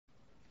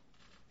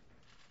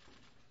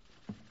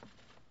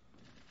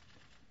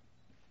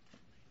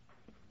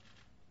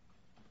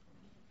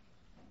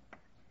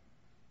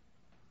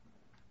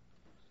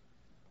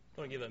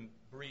give a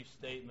brief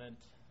statement,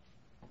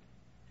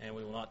 and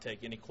we will not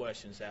take any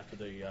questions after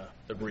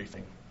the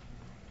briefing.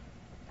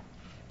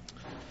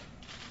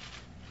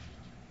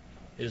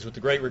 It is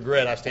with great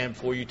regret I stand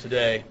before you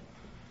today.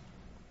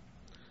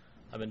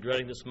 I've been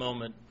dreading this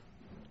moment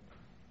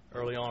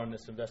early on in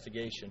this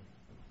investigation.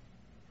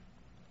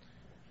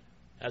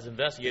 As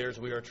investigators,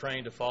 we are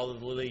trained to follow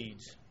the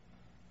leads,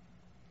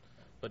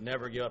 but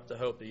never give up the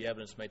hope that the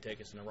evidence may take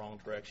us in the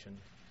wrong direction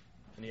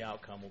and the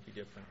outcome will be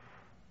different.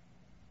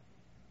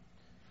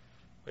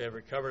 We have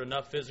recovered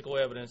enough physical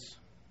evidence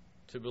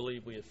to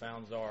believe we have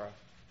found Zahra.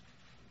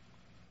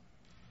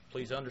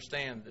 Please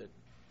understand that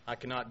I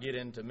cannot get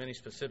into many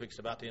specifics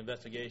about the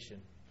investigation,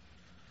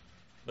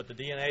 but the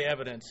DNA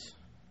evidence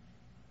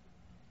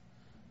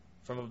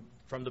from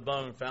the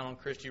bone found on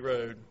Christie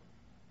Road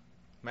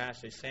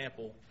matched a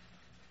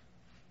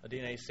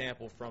DNA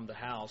sample from the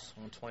house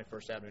on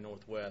 21st Avenue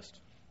Northwest.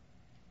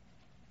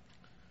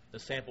 The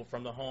sample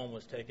from the home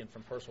was taken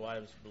from personal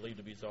items believed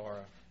to be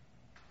Zahra.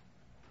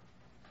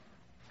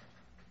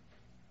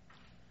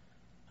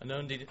 A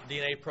known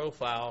DNA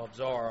profile of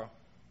Zahra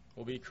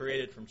will be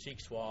created from cheek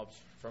swabs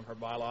from her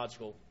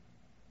biological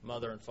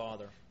mother and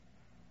father.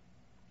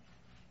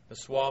 The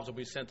swabs will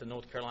be sent to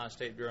North Carolina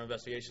State Bureau of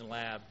Investigation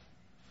lab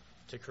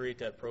to create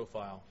that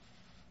profile.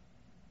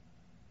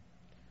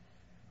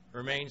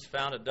 Remains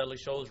found at Dudley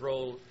Shoals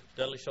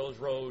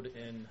Road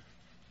in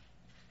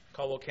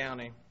Caldwell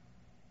County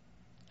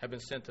have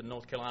been sent to the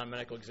North Carolina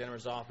Medical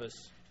Examiner's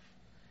Office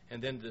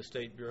and then to the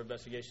State Bureau of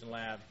Investigation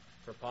lab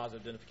for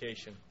positive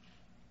identification.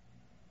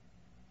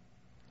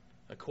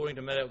 According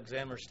to medical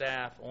examiner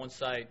staff on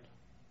site,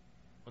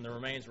 when the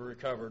remains were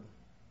recovered,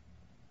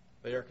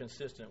 they are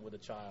consistent with a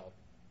child.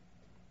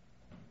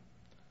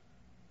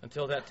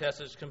 Until that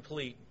test is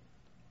complete,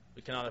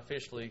 we cannot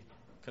officially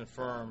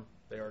confirm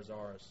they are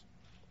Zahra's.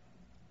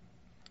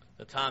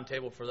 The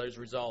timetable for those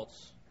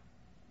results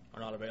are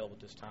not available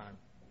at this time.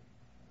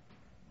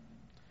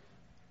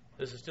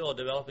 This is still a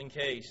developing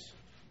case,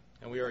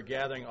 and we are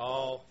gathering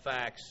all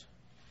facts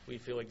we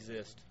feel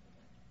exist.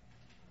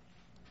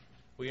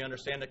 We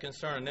understand the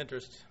concern and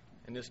interest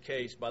in this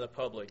case by the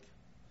public,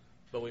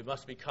 but we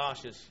must be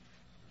cautious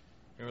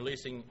in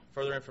releasing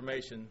further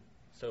information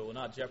so it will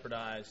not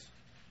jeopardize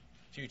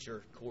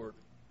future court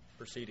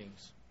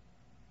proceedings.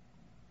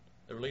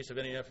 The release of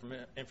any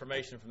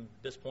information from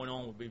this point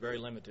on will be very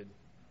limited.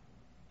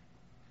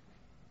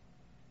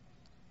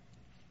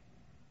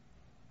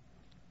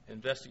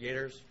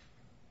 Investigators,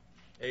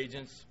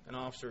 agents, and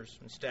officers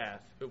and staff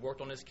who have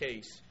worked on this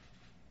case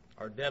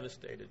are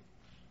devastated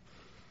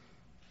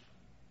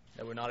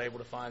that we're not able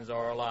to find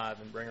Zahra alive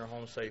and bring her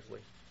home safely.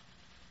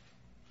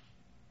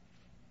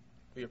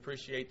 We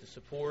appreciate the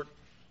support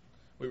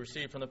we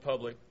receive from the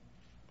public.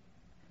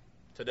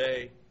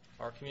 Today,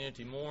 our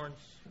community mourns,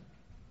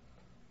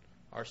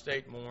 our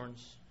state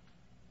mourns,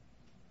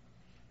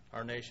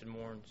 our nation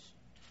mourns,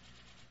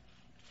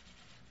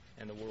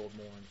 and the world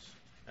mourns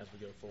as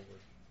we go forward.